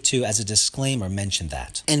just need to, as a disclaimer, mention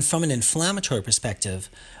that. And from an inflammatory perspective,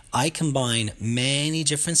 I combine many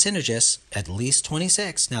different synergists, at least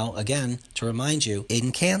 26. Now, again, to remind you,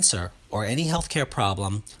 in cancer or any healthcare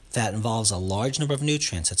problem that involves a large number of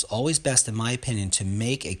nutrients, it's always best, in my opinion, to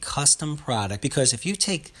make a custom product, because if you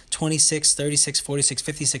take 26, 36, 46,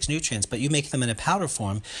 56 nutrients, but you make them in a powder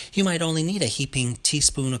form, you might only need a heaping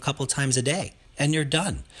teaspoon a couple times a day. And you're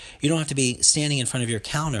done. You don't have to be standing in front of your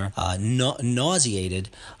counter nauseated,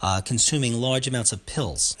 consuming large amounts of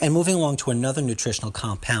pills. And moving along to another nutritional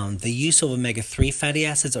compound, the use of omega-3 fatty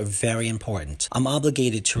acids are very important. I'm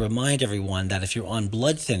obligated to remind everyone that if you're on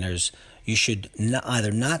blood thinners, you should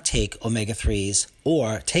either not take omega-3s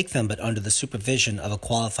or take them but under the supervision of a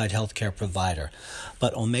qualified healthcare provider.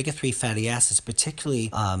 But omega-3 fatty acids, particularly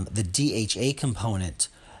the DHA component,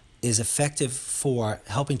 is effective for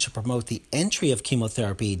helping to promote the entry of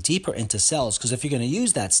chemotherapy deeper into cells, because if you're going to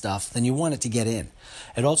use that stuff, then you want it to get in.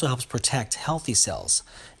 It also helps protect healthy cells.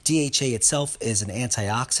 DHA itself is an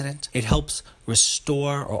antioxidant. It helps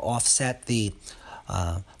restore or offset the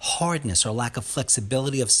hardness or lack of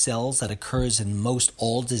flexibility of cells that occurs in most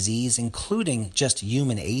all disease, including just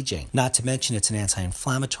human aging. Not to mention it's an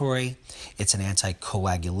anti-inflammatory, it's an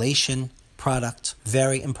anticoagulation product.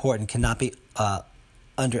 Very important, cannot be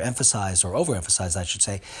underemphasized or overemphasized, I should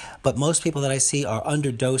say, but most people that I see are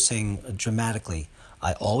underdosing dramatically.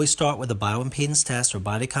 I always start with a bioimpedance test or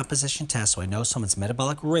body composition test so I know someone's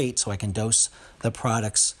metabolic rate so I can dose the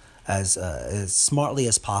products as smartly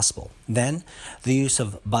as possible. Then, the use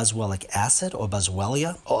of boswellic acid or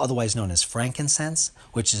boswellia, or otherwise known as frankincense,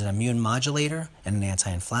 which is an immune modulator and an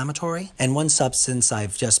anti-inflammatory. And one substance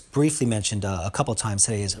I've just briefly mentioned a couple times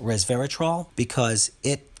today is resveratrol, because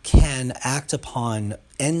it can act upon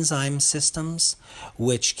enzyme systems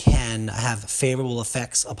which can have favorable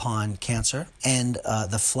effects upon cancer. And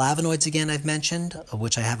the flavonoids, again, I've mentioned,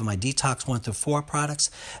 which I have in my Detox 1 through 4 products,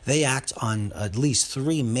 they act on at least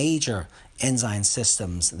 3 major enzyme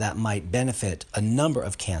systems that might benefit a number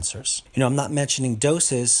of cancers. I'm not mentioning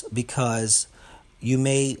doses because you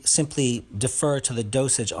may simply defer to the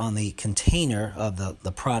dosage on the container of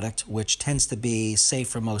the product, which tends to be safe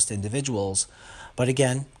for most individuals. But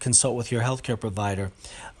again, consult with your healthcare provider.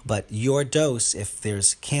 But your dose, if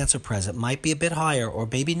there's cancer present, might be a bit higher or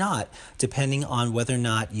maybe not, depending on whether or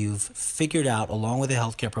not you've figured out, along with the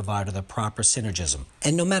healthcare provider, the proper synergism.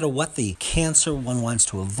 And no matter what the cancer one wants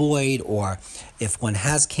to avoid, or if one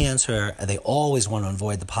has cancer, they always want to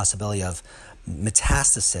avoid the possibility of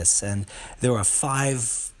metastasis. And there are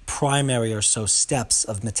 5 primary or so steps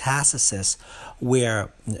of metastasis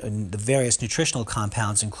where the various nutritional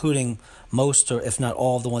compounds, including most or if not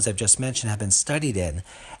all of the ones I've just mentioned, have been studied in.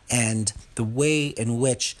 And the way in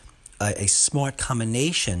which a smart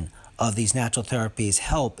combination of these natural therapies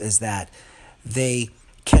help is that they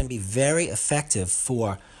can be very effective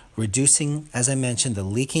for reducing, as I mentioned, the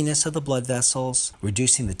leakiness of the blood vessels,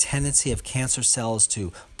 reducing the tendency of cancer cells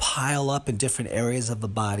to pile up in different areas of the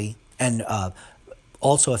body, and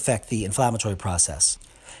also affect the inflammatory process.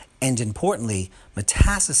 And importantly,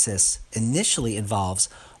 metastasis initially involves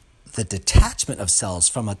the detachment of cells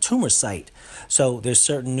from a tumor site. So there's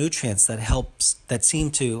certain nutrients that seem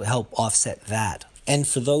to help offset that. And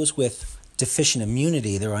for those with deficient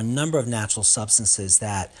immunity, there are a number of natural substances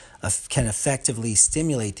that can effectively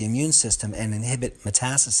stimulate the immune system and inhibit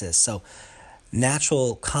metastasis. So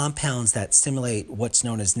natural compounds that stimulate what's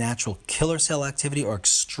known as natural killer cell activity are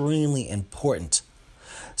extremely important.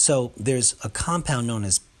 So there's a compound known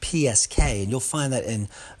as PSK, and you'll find that in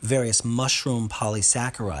various mushroom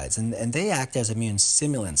polysaccharides, and they act as immune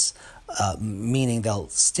stimulants, meaning they'll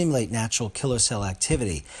stimulate natural killer cell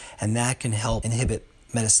activity, and that can help inhibit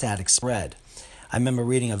metastatic spread. I remember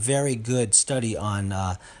reading a very good study on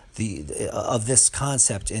of this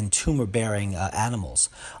concept in tumor-bearing animals.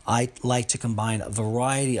 I like to combine a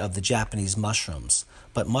variety of the Japanese mushrooms,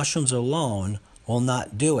 but mushrooms alone will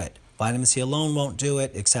not do it. Vitamin C alone won't do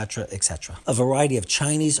it, etc., etc. A variety of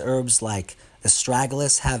Chinese herbs like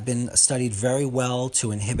astragalus have been studied very well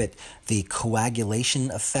to inhibit the coagulation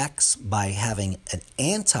effects by having an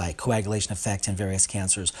anti-coagulation effect in various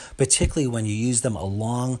cancers, particularly when you use them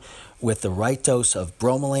along with the right dose of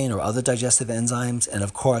bromelain or other digestive enzymes, and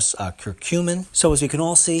of course curcumin. So as we can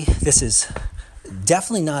all see, this is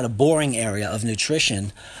definitely not a boring area of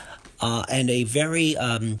nutrition, and a very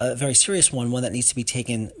serious one that needs to be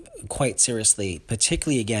taken quite seriously,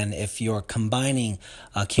 particularly, again, if you're combining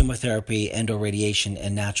chemotherapy and or radiation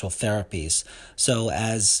and natural therapies. So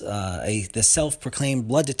as the self-proclaimed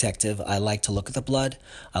blood detective, I like to look at the blood.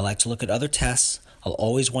 I like to look at other tests. I'll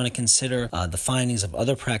always want to consider the findings of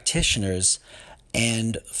other practitioners.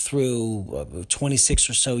 And through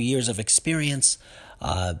 26 or so years of experience,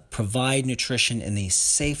 provide nutrition in the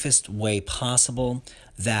safest way possible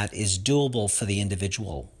that is doable for the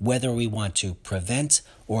individual, whether we want to prevent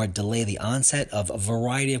or delay the onset of a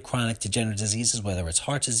variety of chronic degenerative diseases, whether it's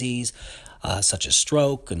heart disease, such as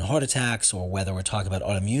stroke and heart attacks, or whether we're talking about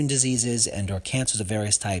autoimmune diseases and or cancers of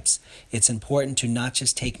various types. It's important to not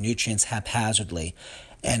just take nutrients haphazardly.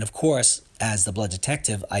 And of course, as the blood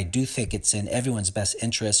detective, I do think it's in everyone's best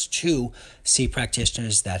interest to see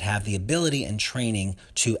practitioners that have the ability and training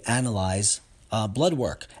to analyze blood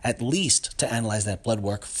work, at least to analyze that blood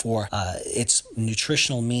work for its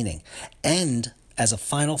nutritional meaning. And as a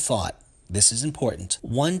final thought, this is important.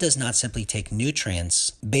 One does not simply take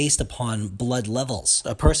nutrients based upon blood levels.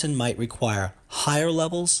 A person might require higher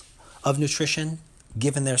levels of nutrition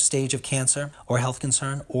given their stage of cancer or health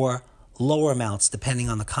concern, or lower amounts depending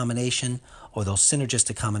on the combination or those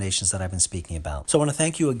synergistic combinations that I've been speaking about. So I want to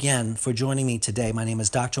thank you again for joining me today. My name is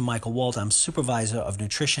Dr. Michael Wald. I'm Supervisor of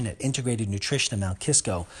Nutrition at Integrated Nutrition in Mount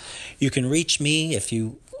Kisco. You can reach me if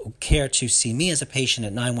you care to see me as a patient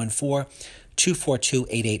at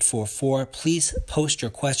 914-242-8844. Please post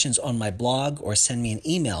your questions on my blog or send me an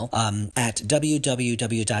email at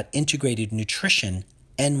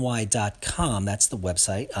www.integratednutritionny.com. That's the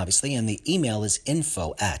website, obviously, and the email is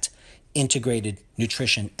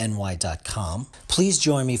info@integratednutritionny.com. Please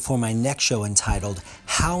join me for my next show entitled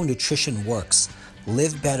How Nutrition Works.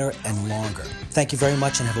 Live better and longer. Thank you very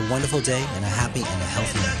much and have a wonderful day and a happy and a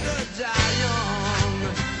healthy night.